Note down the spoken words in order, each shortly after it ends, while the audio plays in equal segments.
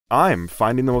I'm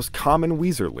finding the most common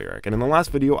Weezer lyric, and in the last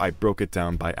video I broke it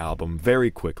down by album very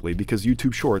quickly because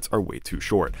YouTube Shorts are way too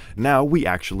short. Now we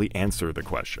actually answer the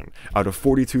question. Out of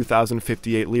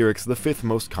 42,058 lyrics, the fifth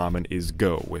most common is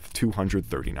go, with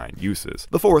 239 uses.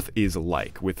 The fourth is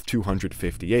like, with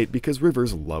 258 because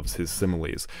Rivers loves his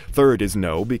similes. Third is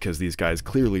no, because these guys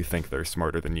clearly think they're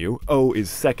smarter than you. O is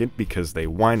second because they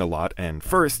whine a lot, and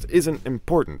first isn't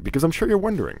important because I'm sure you're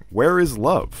wondering, where is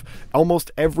love?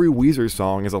 Almost every Weezer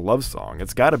song is a love song.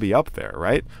 It's gotta be up there,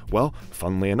 right? Well,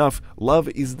 funnily enough, love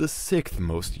is the sixth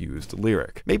most used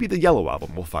lyric. Maybe the Yellow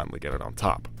Album will finally get it on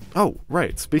top. Oh,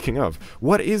 right, speaking of,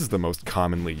 what is the most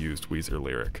commonly used Weezer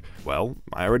lyric? Well,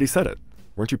 I already said it.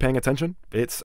 Weren't you paying attention? It's